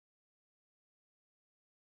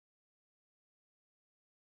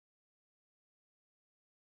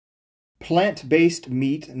Plant-based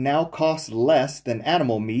meat now costs less than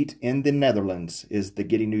animal meat in the Netherlands, is the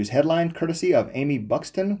Giddy News headline courtesy of Amy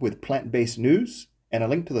Buxton with Plant-Based News, and a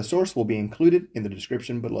link to the source will be included in the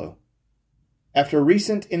description below. After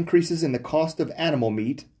recent increases in the cost of animal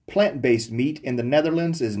meat, plant-based meat in the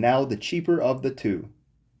Netherlands is now the cheaper of the two.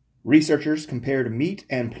 Researchers compared meat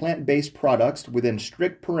and plant-based products within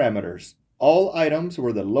strict parameters. All items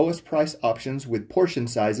were the lowest price options, with portion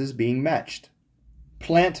sizes being matched.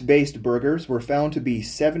 Plant-based burgers were found to be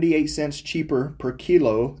 78 cents cheaper per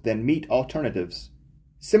kilo than meat alternatives.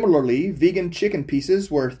 Similarly, vegan chicken pieces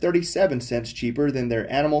were 37 cents cheaper than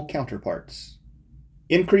their animal counterparts.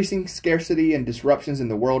 Increasing scarcity and disruptions in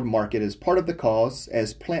the world market is part of the cause,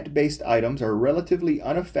 as plant-based items are relatively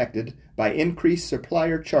unaffected by increased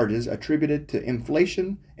supplier charges attributed to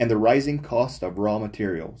inflation and the rising cost of raw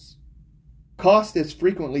materials. Cost is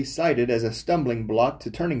frequently cited as a stumbling block to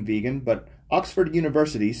turning vegan, but Oxford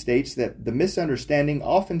University states that the misunderstanding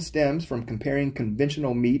often stems from comparing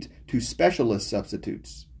conventional meat to specialist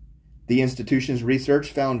substitutes. The institution's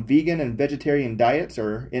research found vegan and vegetarian diets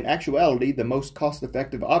are, in actuality, the most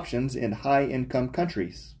cost-effective options in high-income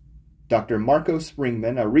countries. Dr. Marco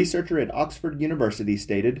Springman, a researcher at Oxford University,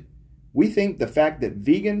 stated, "We think the fact that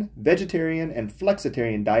vegan, vegetarian, and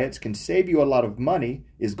flexitarian diets can save you a lot of money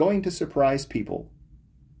is going to surprise people."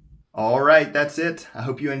 All right, that's it. I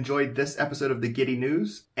hope you enjoyed this episode of the Giddy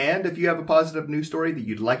News. And if you have a positive news story that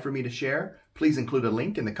you'd like for me to share, please include a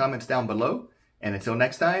link in the comments down below. And until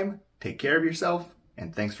next time, take care of yourself,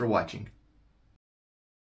 and thanks for watching.